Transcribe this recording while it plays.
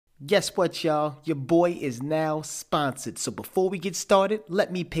Guess what, y'all? Your boy is now sponsored. So before we get started,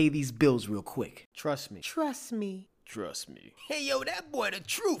 let me pay these bills real quick. Trust me. Trust me. Trust me. Hey, yo, that boy the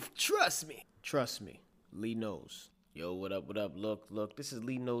truth. Trust me. Trust me. Lee knows. Yo, what up, what up? Look, this is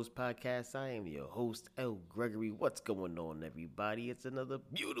Lee Knows Podcast. I am your host, L. Gregory. What's going on, everybody? It's another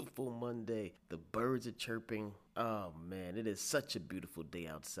beautiful Monday. The birds are chirping. Oh, man, it is such a beautiful day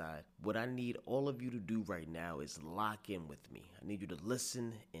outside. What I need all of you to do right now is lock in with me. I need you to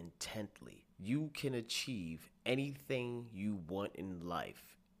listen intently. You can achieve anything you want in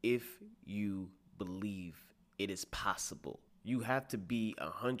life if you believe it is possible. You have to be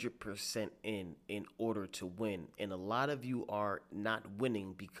 100% in order to win. And a lot of you are not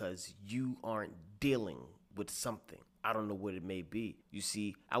winning because you aren't dealing with something. I don't know what it may be. You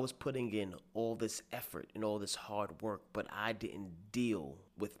see, I was putting in all this effort and all this hard work, but I didn't deal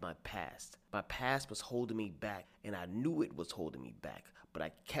with my past. My past was holding me back, and I knew it was holding me back, but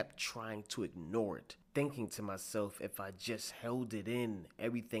I kept trying to ignore it, thinking to myself, if I just held it in,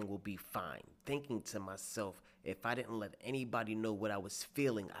 everything will be fine. Thinking to myself, if I didn't let anybody know what I was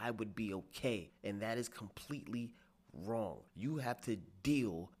feeling, I would be okay. And that is completely wrong. You have to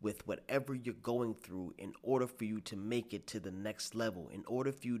deal with whatever you're going through in order for you to make it to the next level. In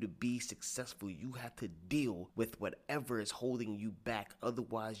order for you to be successful, you have to deal with whatever is holding you back.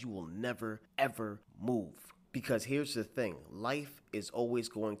 Otherwise, you will never, ever move. Because here's the thing, life is always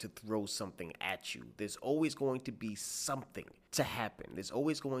going to throw something at you. There's always going to be something to happen. There's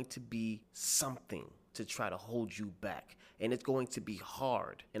always going to be something to try to hold you back. And it's going to be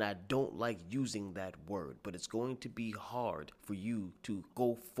hard. And I don't like using that word, but it's going to be hard for you to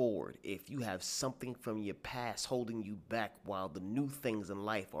go forward if you have something from your past holding you back while the new things in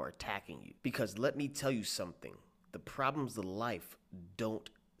life are attacking you. Because let me tell you something, the problems of life don't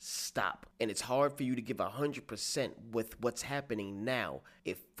stop. And it's hard for you to give 100% with what's happening now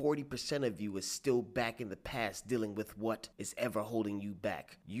if 40% of you is still back in the past dealing with what is ever holding you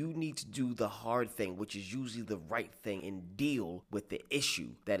back. You need to do the hard thing, which is usually the right thing, and deal with the issue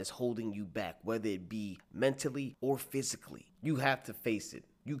that is holding you back, whether it be mentally or physically. You have to face it.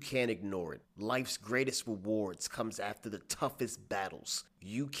 You can't ignore it. Life's greatest rewards comes after the toughest battles.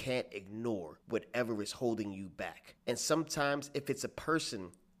 You can't ignore whatever is holding you back. And sometimes if it's a person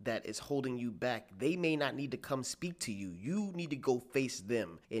that is holding you back, they may not need to come speak to you. You need to go face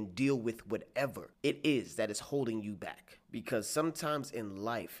them and deal with whatever it is that is holding you back. Because sometimes in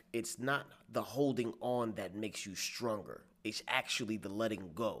life, it's not the holding on that makes you stronger. It's actually the letting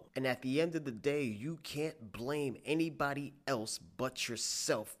go. And at the end of the day, you can't blame anybody else but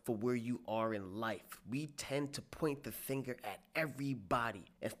yourself for where you are in life. We tend to point the finger at everybody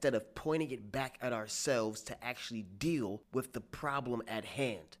instead of pointing it back at ourselves to actually deal with the problem at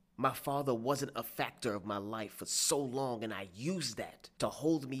hand. My father wasn't a factor of my life for so long, and I used that to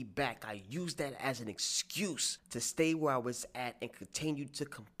hold me back. I used that as an excuse to stay where I was at and continue to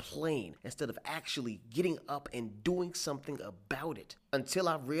complain instead of actually getting up and doing something about it. Until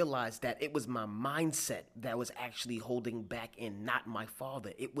I realized that it was my mindset that was actually holding back and not my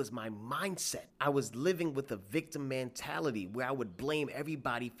father. It was my mindset. I was living with a victim mentality where I would blame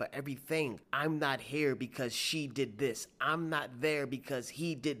everybody for everything. I'm not here because she did this. I'm not there because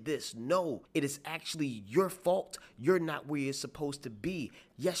he did this. No, it is actually your fault. You're not where you're supposed to be.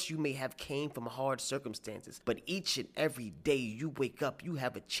 Yes, you may have came from hard circumstances, but each and every day you wake up, you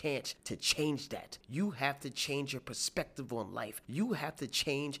have a chance to change that. You have to change your perspective on life. You have to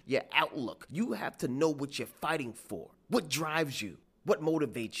change your outlook. You have to know what you're fighting for. What drives you? What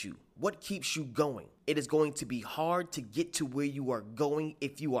motivates you? What keeps you going? It is going to be hard to get to where you are going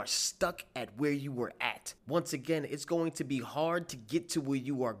if you are stuck at where you were at. Once again, it's going to be hard to get to where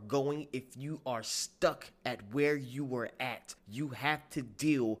you are going if you are stuck at where you were at. You have to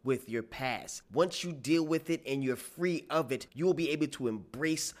deal with your past. Once you deal with it and you're free of it, you will be able to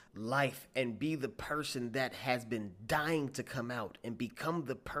embrace life and be the person that has been dying to come out and become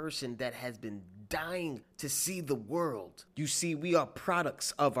the person that has been dying to see the world. You see, we are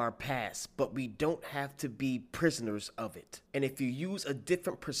products of our past, but we don't have to be prisoners of it. And if you use a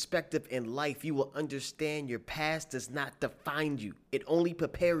different perspective in life, you will understand your past does not define you. It only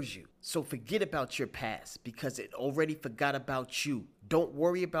prepares you. So forget about your past because it already forgot about you. Don't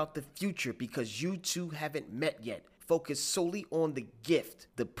worry about the future because you two haven't met yet. Focus solely on the gift,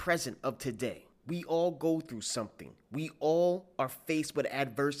 the present of today. We all go through something. We all are faced with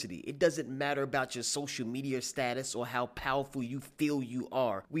adversity. It doesn't matter about your social media status or how powerful you feel you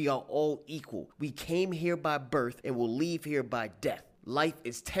are. We are all equal. We came here by birth and will leave here by death. Life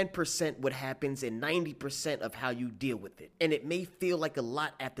is 10% what happens and 90% of how you deal with it. And it may feel like a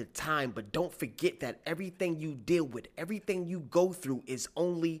lot at the time, but don't forget that everything you deal with, everything you go through is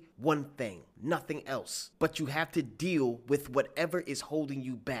only one thing, nothing else. But you have to deal with whatever is holding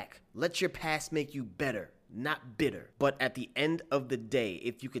you back. Let your past make you better, not bitter. But at the end of the day,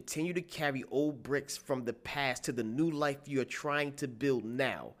 if you continue to carry old bricks from the past to the new life you are trying to build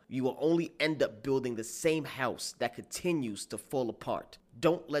now, you will only end up building the same house that continues to fall apart.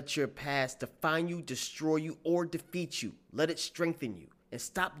 Don't let your past define you, destroy you, or defeat you. Let it strengthen you. And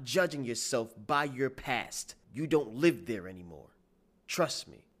stop judging yourself by your past. You don't live there anymore. Trust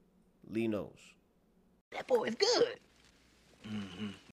me, Lee knows. That boy is good.